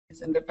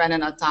It's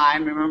independent of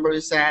time. Remember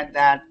we said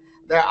that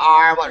there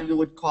are what you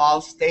would call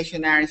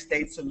stationary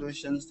state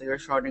solutions to your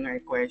Schrodinger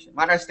equation.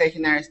 What are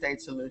stationary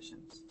state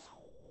solutions?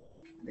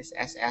 This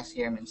SS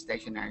here means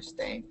stationary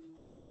state.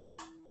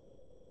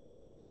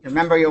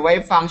 Remember, your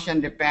wave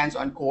function depends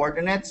on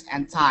coordinates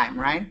and time,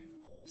 right?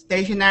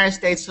 Stationary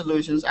state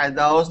solutions are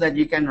those that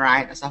you can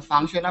write as a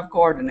function of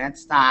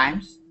coordinates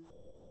times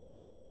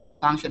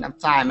function of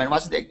time. And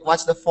what's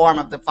the form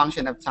of the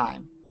function of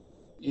time?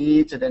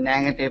 E to the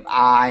negative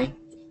I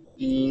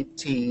E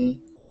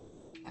t.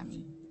 Let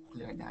me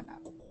clear that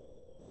up.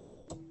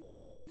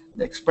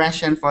 The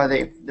expression for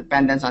the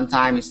dependence on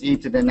time is e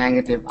to the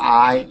negative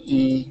I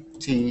E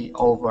t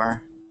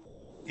over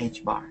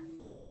h bar.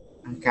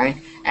 Okay,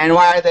 and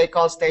why are they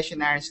called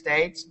stationary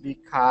states?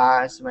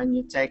 Because when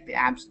you take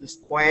the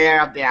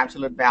square of the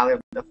absolute value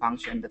of the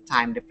function, the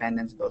time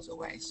dependence goes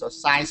away. So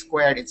psi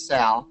squared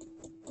itself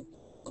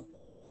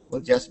will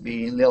just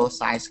be little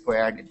psi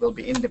squared. It will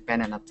be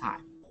independent of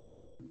time.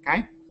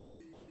 Okay,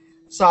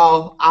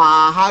 so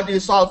how do you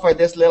solve for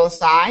this little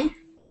psi?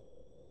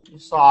 You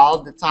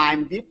solve the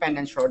time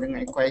dependent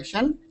Schrodinger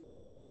equation.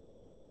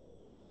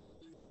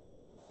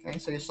 Okay,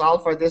 so you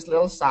solve for this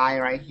little psi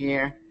right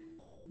here,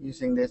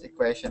 using this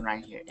equation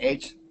right here,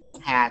 h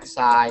hat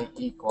psi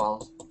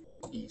equals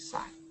e psi.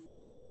 All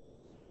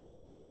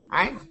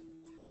right?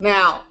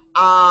 Now,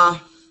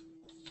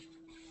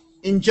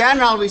 in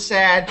general, we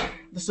said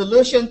the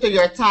solution to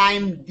your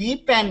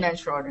time-dependent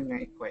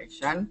Schrodinger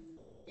equation,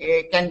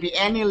 it can be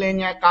any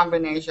linear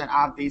combination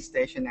of these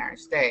stationary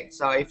states.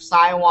 So if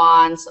psi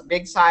 1,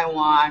 big psi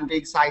 1,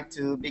 big psi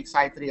 2, big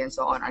psi 3, and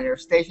so on are your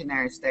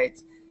stationary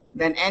states,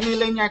 then any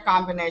linear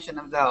combination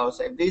of those,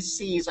 if these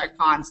c's are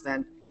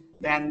constant,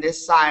 then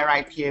this psi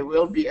right here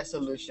will be a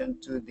solution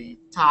to the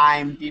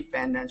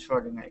time-dependent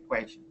Schrodinger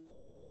equation.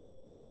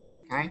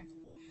 Okay?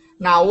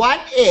 Now, what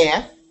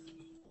if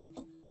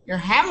your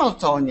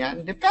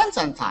Hamiltonian depends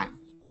on time?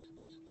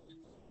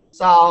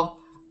 So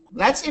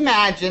let's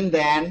imagine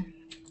then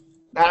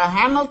that our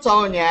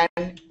Hamiltonian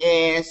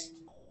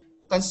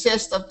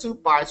consists of two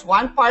parts.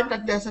 One part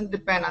that doesn't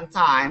depend on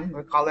time,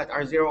 we call it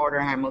our zero-order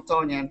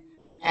Hamiltonian,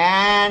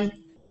 and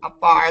a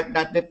part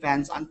that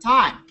depends on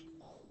time.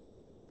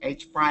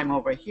 H prime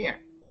over here.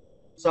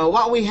 So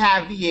what we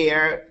have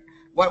here,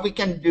 what we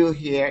can do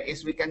here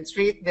is we can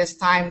treat this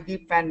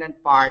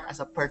time-dependent part as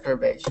a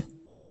perturbation.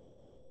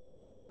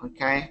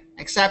 Okay?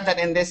 Except that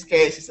in this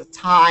case, it's a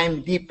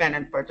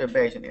time-dependent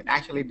perturbation. It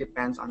actually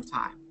depends on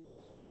time.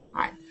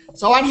 All right.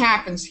 So what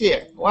happens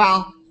here?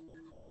 Well,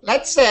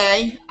 let's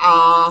say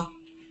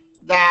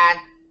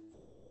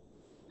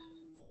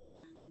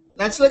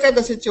let's look at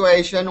the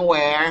situation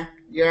where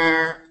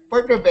your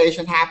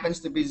perturbation happens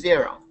to be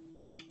 0.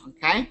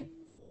 Okay,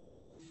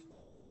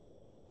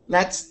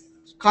 let's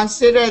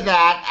consider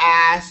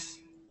that as,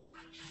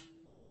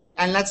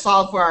 and let's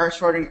solve for our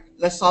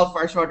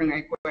Schrodinger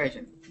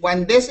equation.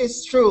 When this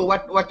is true,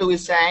 what do we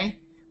say?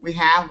 We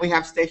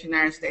have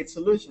stationary state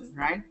solutions,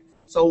 right?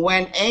 So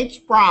when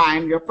h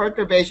prime, your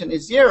perturbation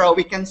is 0,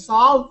 we can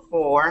solve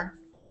for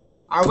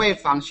our wave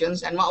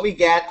functions, and what we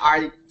get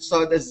are,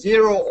 so the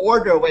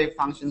zero-order wave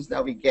functions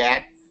that we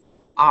get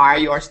are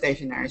your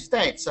stationary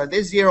states. So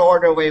these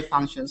zero-order wave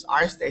functions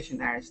are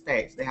stationary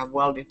states. They have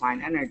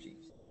well-defined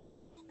energies.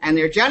 And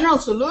your general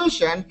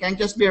solution can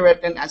just be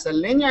written as a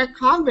linear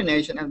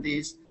combination of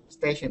these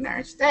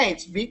stationary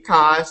states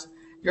because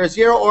your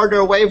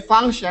zero-order wave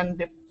function,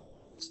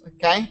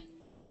 okay,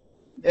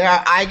 they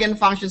are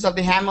eigenfunctions of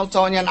the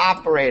Hamiltonian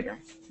operator.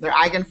 They're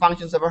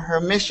eigenfunctions of a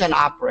Hermitian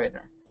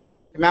operator.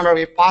 Remember,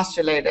 we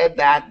postulated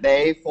that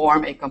they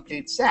form a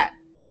complete set.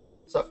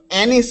 So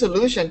any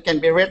solution can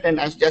be written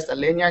as just a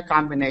linear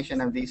combination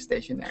of these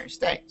stationary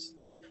states.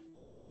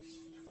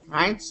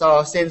 Right?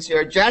 So since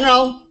your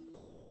general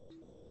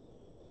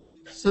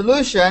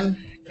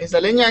solution is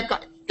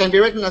can be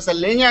written as a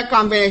linear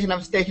combination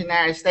of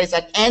stationary states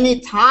at any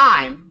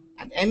time,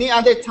 at any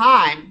other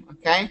time,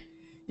 okay,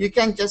 you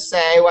can just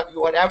say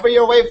whatever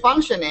your wave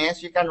function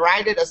is, you can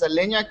write it as a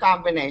linear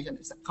combination.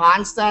 It's a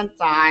constant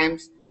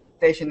times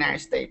stationary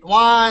state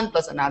 1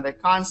 plus another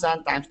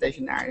constant times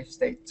stationary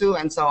state 2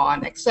 and so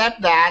on, except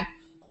that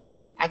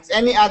at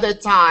any other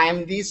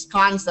time, these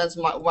constants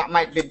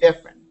might be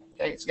different.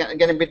 Okay, it's going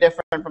to be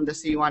different from the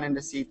C1 and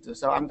the C2.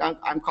 So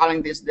I'm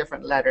calling these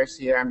different letters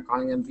here. I'm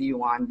calling them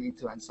V1,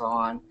 V2, and so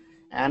on.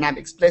 And I've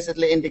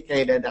explicitly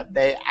indicated that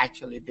they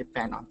actually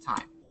depend on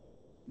time.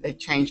 They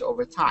change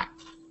over time.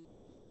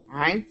 All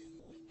right?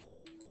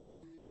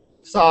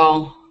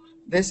 So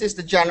this is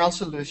the general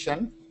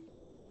solution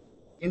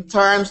in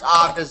terms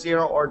of the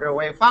zero-order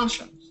wave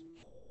functions.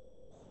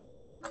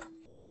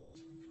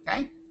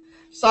 Okay?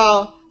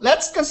 So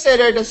let's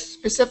consider the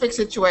specific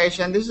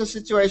situation. This is a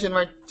situation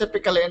we're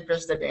typically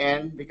interested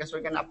in because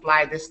we're going to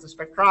apply this to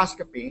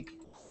spectroscopy.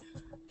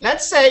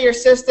 Let's say your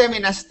system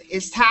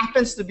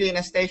happens to be in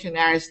a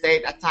stationary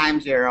state at time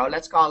 0.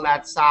 Let's call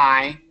that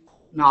psi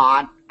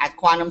naught at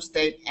quantum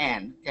state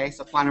n. Okay,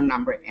 so quantum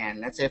number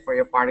n. Let's say for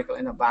your particle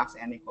in a box,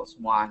 n equals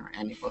 1 or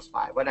n equals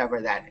 5,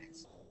 whatever that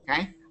is.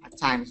 Okay, at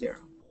time 0.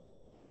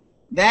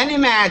 Then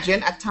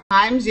imagine at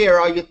time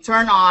 0, you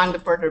turn on the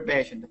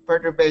perturbation. The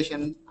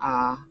perturbation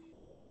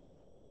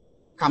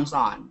comes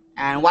on.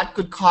 And what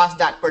could cause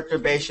that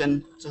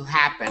perturbation to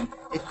happen?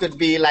 It could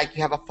be like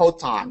you have a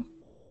photon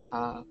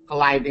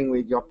colliding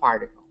with your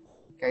particle.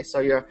 Okay, so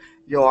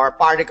your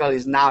particle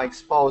is now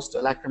exposed to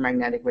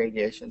electromagnetic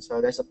radiation. So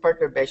there's a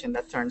perturbation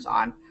that turns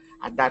on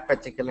at that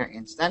particular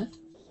instant.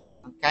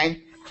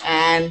 Okay,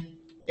 and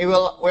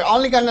we're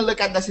only going to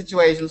look at the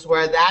situations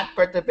where that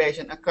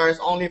perturbation occurs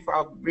only for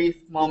a brief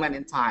moment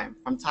in time,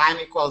 from time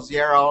equals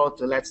 0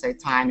 to, let's say,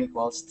 time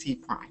equals t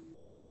prime.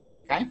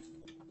 Okay,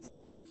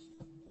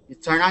 you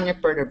turn on your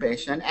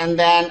perturbation, and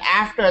then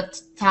after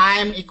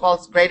time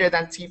equals greater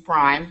than t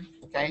prime,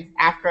 okay,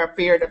 after a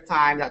period of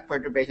time, that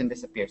perturbation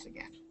disappears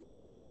again.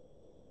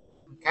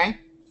 Okay,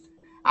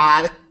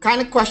 the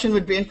kind of question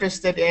we'd be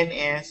interested in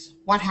is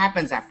what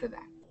happens after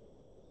that.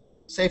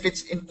 So if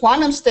it's in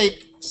quantum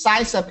state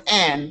psi sub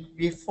n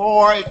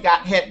before it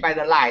got hit by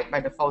the light, by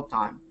the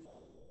photon,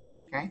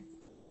 okay,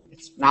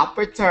 it's now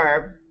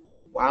perturbed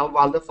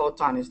while the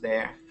photon is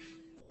there.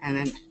 And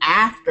then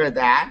after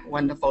that,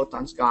 when the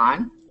photon's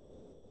gone,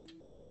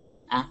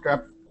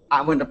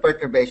 when the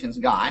perturbation's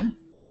gone,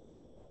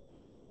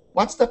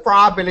 what's the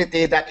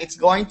probability that it's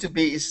going to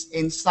be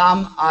in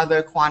some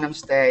other quantum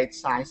state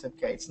psi sub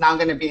k? It's now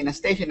going to be in a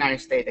stationary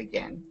state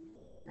again,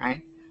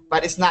 right?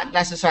 But it's not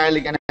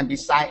necessarily going to be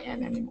psi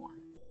n anymore.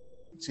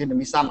 It's going to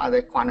be some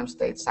other quantum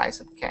state psi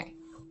sub k.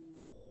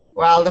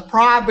 Well, the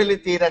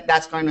probability that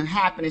that's going to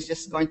happen is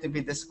just going to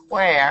be the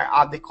square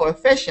of the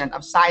coefficient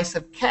of psi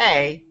sub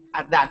k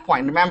at that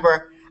point.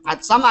 Remember,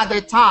 at some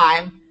other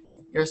time,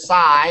 your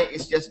psi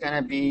is just going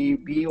to be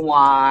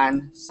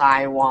b1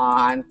 psi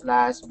 1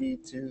 plus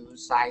b2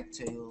 psi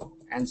 2,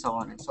 and so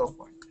on and so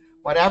forth.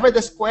 Whatever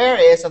the square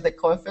is of the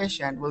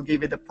coefficient will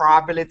give you the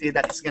probability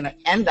that it's going to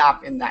end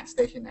up in that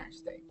stationary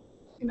state,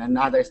 in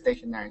another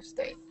stationary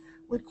state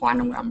with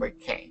quantum number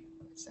k,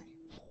 let's say.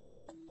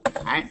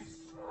 All right?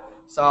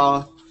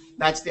 So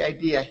that's the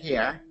idea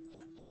here.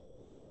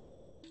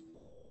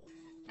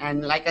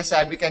 And like I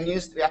said, we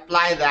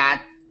apply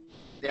that.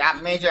 The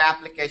major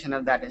application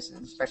of that is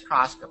in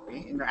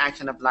spectroscopy,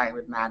 interaction of light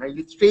with matter.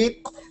 You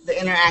treat the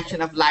interaction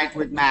of light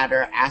with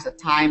matter as a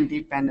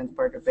time-dependent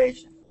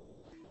perturbation.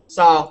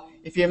 So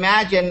if you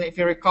imagine, if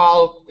you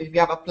recall, if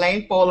you have a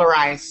plane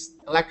polarized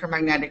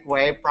electromagnetic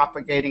wave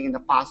propagating in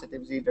the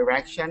positive z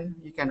direction,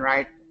 you can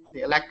write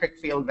the electric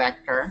field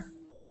vector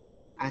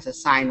as a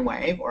sine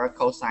wave or a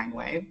cosine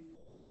wave.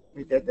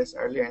 We did this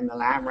earlier in the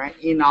lab, right?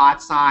 E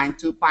naught sine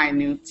 2 pi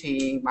nu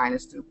t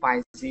minus 2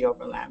 pi z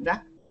over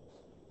lambda.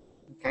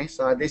 Okay,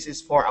 so this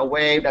is for a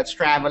wave that's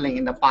traveling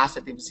in the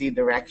positive z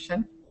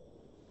direction.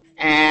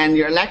 And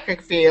your electric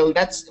field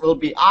will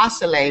be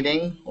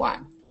oscillating,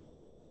 what?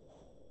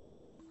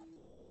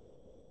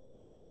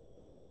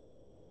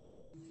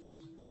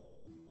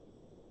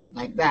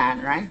 Like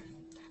that, right?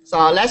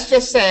 So let's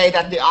just say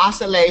that the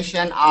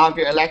oscillation of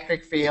your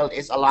electric field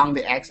is along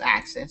the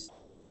x-axis.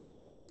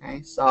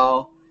 Okay,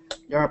 so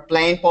your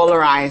plane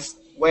polarized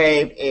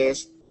wave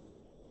is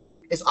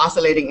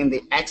oscillating in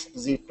the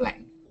xz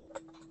plane.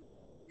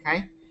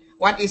 Okay,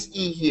 what is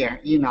E here?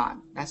 E naught.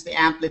 That's the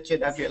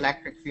amplitude of your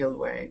electric field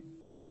wave.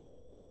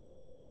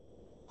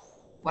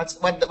 What's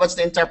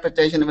the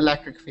interpretation of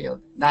electric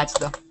field? That's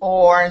the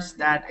force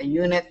that a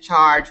unit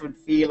charge would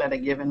feel at a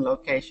given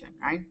location,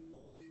 right?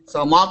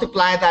 So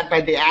multiply that by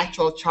the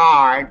actual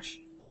charge.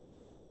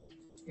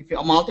 If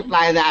you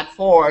multiply that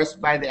force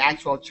by the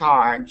actual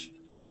charge,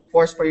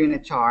 force per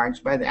unit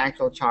charge by the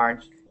actual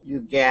charge,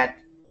 you get,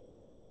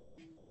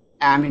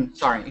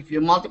 if you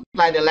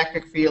multiply the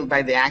electric field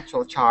by the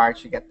actual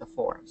charge, you get the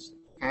force,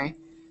 okay?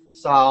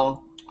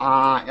 So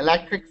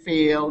electric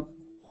field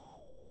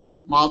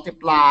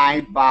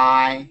multiplied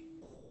by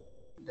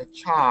the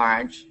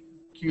charge,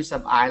 q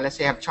sub I, let's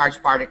say I have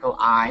charged particle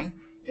I,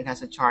 it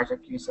has a charge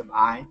of q sub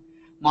I,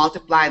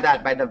 multiply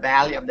that by the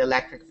value of the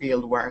electric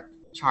field where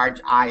charge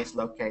I is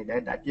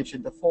located, that gives you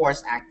the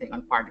force acting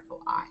on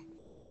particle I,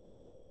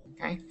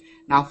 okay?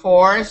 Now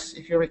force,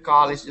 if you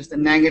recall, is just the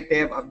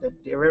negative of the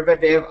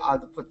derivative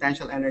of the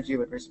potential energy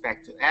with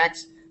respect to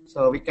x.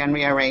 So we can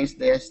rearrange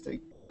this to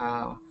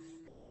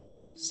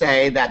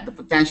say that the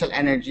potential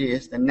energy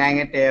is the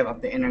negative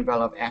of the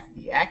integral of f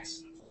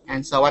dx.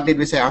 And so what did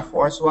we say our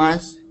force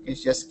was?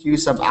 It's just q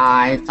sub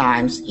I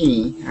times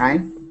E,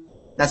 right?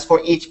 That's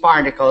for each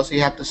particle, so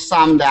you have to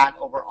sum that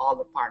over all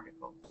the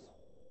particles.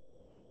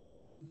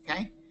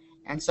 Okay?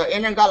 And so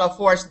integral of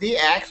force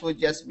dx would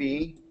just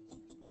be,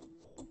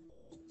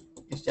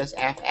 it's just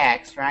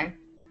fx, right?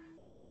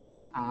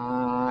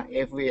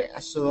 If we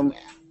assume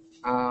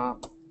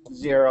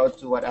 0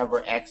 to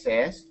whatever x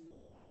is.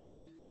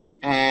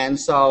 And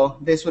so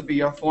this would be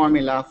your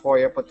formula for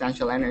your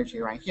potential energy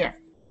right here.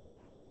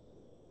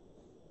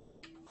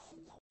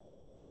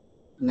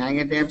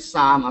 Negative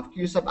sum of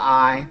q sub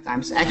I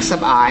times x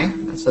sub I,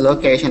 that's the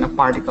location of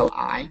particle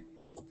I,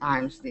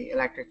 times the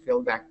electric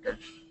field vector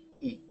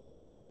E.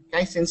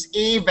 Okay, since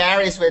E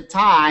varies with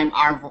time,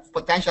 our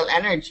potential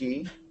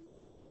energy,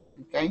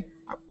 okay,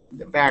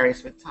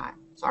 varies with time.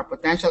 So our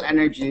potential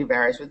energy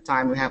varies with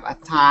time. We have a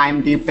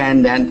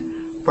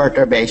time-dependent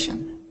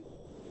perturbation.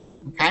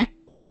 Okay?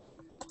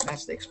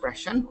 That's the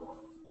expression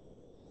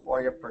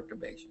for your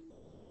perturbation.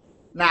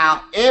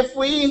 Now, if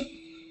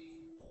we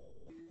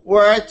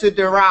were to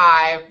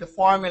derive the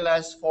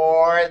formulas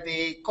for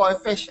the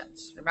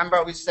coefficients,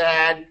 remember we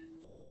said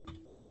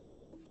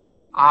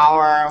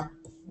our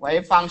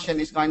wave function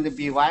is going to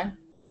be what?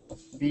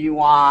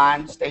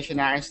 V1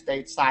 stationary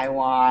state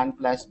psi1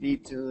 plus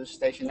V2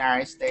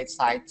 stationary state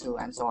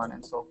psi2, and so on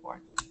and so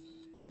forth.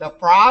 The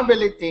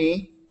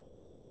probability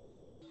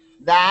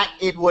that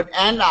it would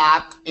end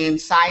up in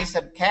psi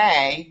sub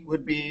k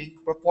would be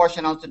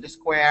proportional to the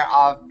square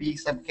of b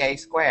sub k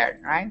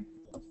squared, right?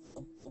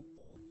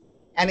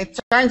 And it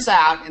turns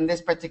out in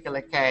this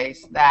particular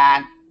case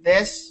that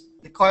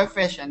the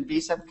coefficient b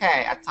sub k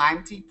at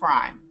time t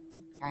prime,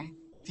 okay?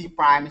 T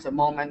prime is a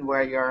moment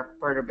where your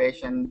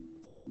perturbation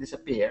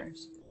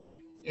disappears,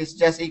 is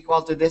just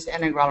equal to this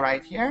integral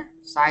right here,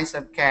 psi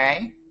sub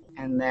k,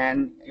 and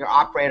then your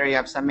operator, you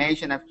have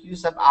summation of q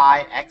sub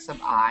I, x sub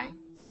I,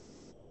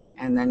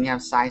 and then you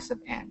have psi sub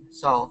n.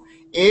 So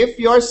if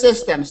your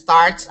system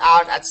starts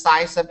out at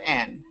psi sub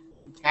n,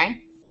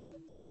 okay?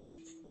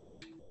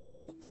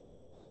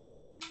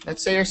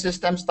 Let's say your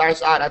system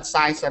starts out at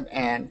psi sub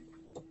n.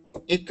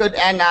 It could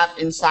end up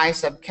in psi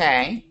sub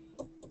k,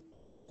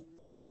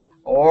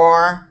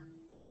 or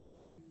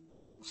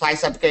psi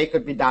sub k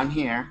could be down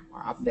here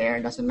or up there,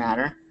 it doesn't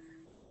matter,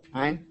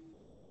 right?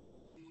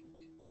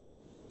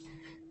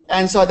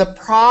 And so the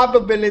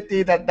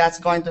probability that that's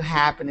going to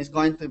happen is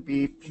going to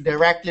be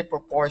directly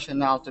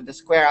proportional to the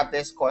square of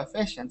this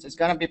coefficient. It's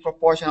going to be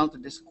proportional to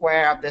the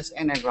square of this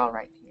integral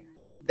right here.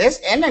 This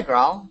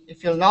integral,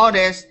 if you'll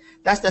notice,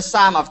 that's the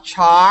sum of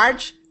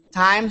charge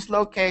times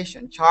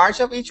location.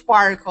 Charge of each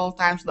particle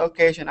times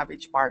location of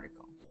each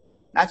particle.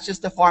 That's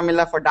just the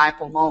formula for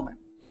dipole moment.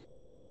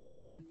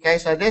 Okay,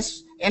 so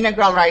this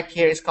integral right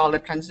here is called the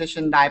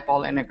transition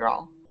dipole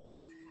integral.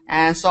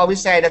 And so we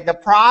say that the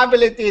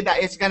probability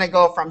that it's going to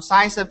go from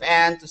psi sub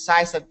n to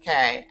psi sub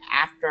k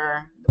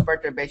after the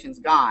perturbation's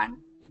gone,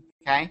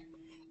 okay,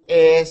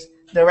 is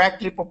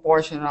directly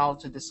proportional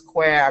to the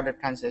square of the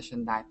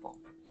transition dipole.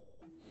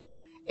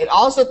 It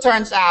also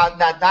turns out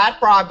that that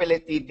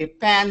probability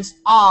depends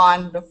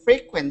on the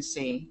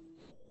frequency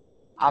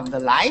of the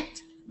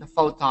light, the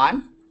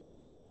photon,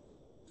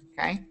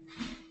 okay?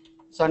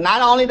 So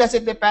not only does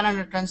it depend on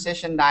the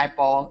transition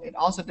dipole, it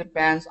also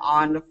depends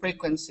on the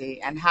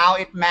frequency and how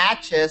it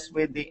matches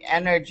with the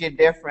energy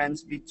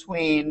difference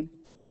between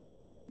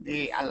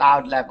the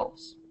allowed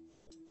levels.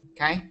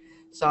 Okay?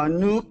 So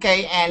nu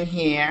kn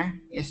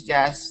here is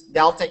just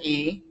delta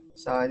E.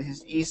 So this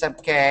is E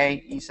sub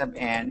k, E sub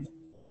n.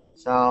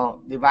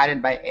 So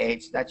divided by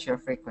h, that's your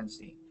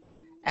frequency.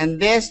 And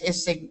this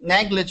is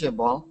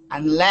negligible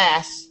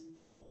unless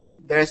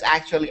there's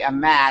actually a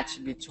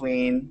match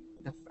between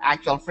the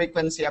actual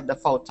frequency of the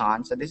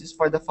photon. So this is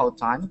for the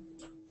photon.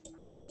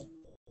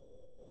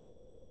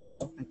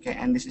 Okay,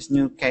 and this is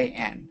nu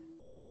kn.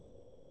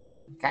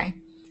 Okay?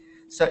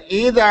 So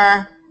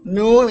either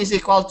nu is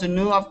equal to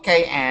nu of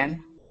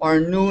kn or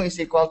nu is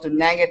equal to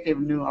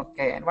negative nu of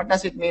kn. What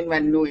does it mean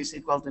when nu is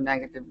equal to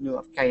negative nu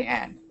of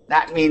kn?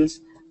 That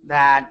means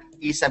that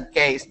E sub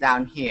k is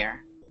down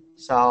here.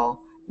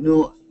 So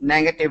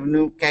negative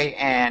nu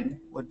kn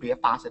would be a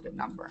positive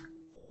number.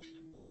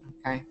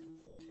 Okay?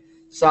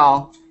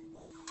 So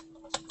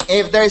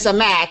if there is a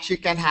match, you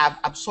can have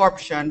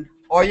absorption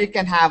or you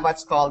can have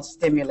what's called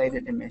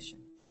stimulated emission.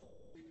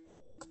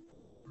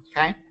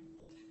 Okay?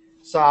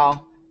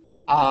 So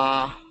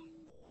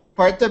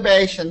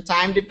perturbation,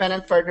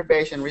 time-dependent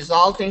perturbation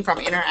resulting from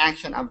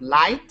interaction of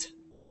light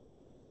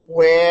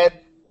with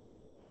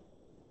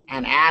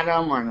an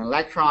atom or an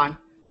electron,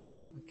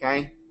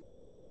 okay,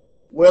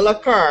 will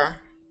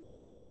occur,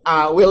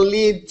 will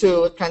lead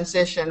to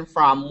transition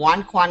from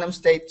one quantum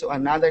state to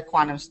another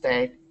quantum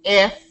state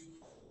if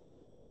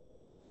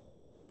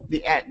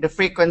the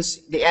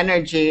frequency, the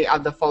energy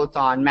of the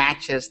photon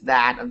matches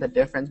that of the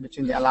difference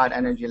between the allowed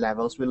energy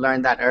levels. We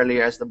learned that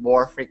earlier as the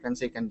Bohr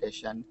frequency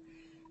condition.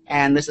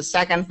 And there's a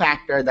second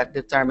factor that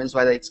determines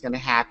whether it's going to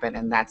happen,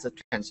 and that's the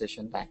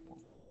transition dipole.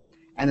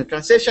 And the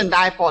transition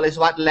dipole is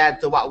what led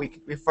to what we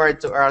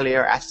referred to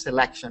earlier as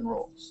selection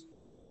rules.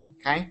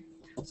 Okay?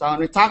 So when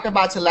we talk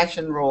about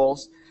selection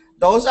rules,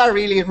 those are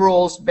really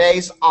rules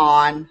based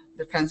on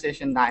the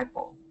transition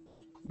dipole.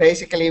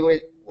 Basically,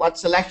 what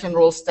selection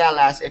rules tell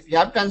us, if you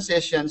have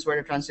transitions where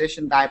the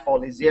transition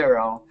dipole is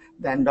 0,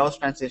 then those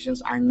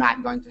transitions are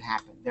not going to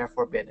happen. They're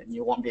forbidden.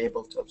 You won't be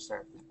able to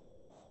observe them.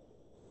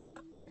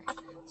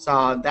 Okay.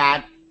 So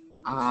that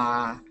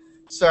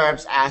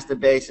serves as the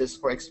basis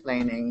for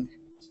explaining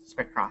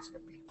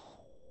spectroscopy.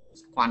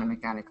 It's quantum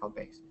mechanical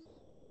basis.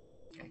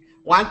 Okay.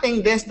 One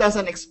thing this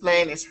doesn't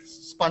explain is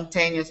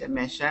spontaneous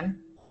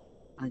emission.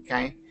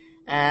 Okay,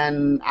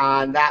 and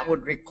that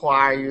would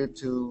require you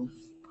to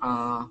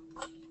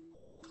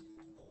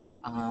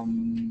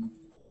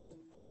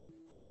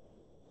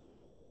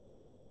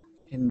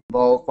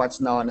invoke what's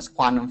known as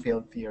quantum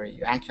field theory.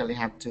 You actually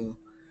have to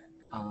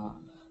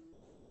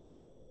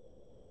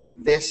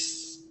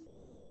this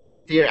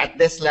theory, at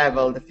this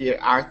level,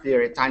 our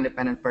theory,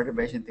 time-dependent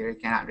perturbation theory,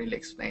 cannot really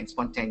explain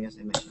spontaneous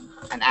emission,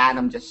 an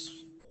atom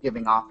just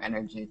giving off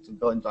energy to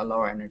go into a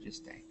lower energy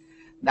state.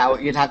 Now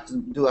you'd have to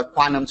do a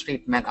quantum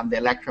treatment of the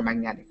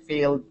electromagnetic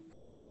field,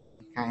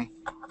 okay,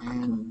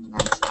 and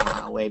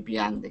that's way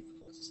beyond the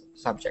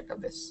subject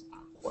of this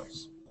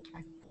course.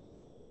 Okay,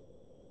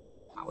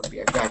 that would be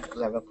a graduate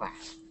level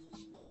class.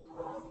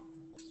 All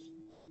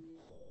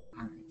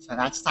right, so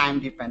that's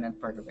time-dependent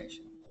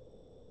perturbation.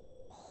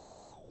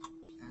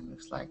 And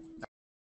looks like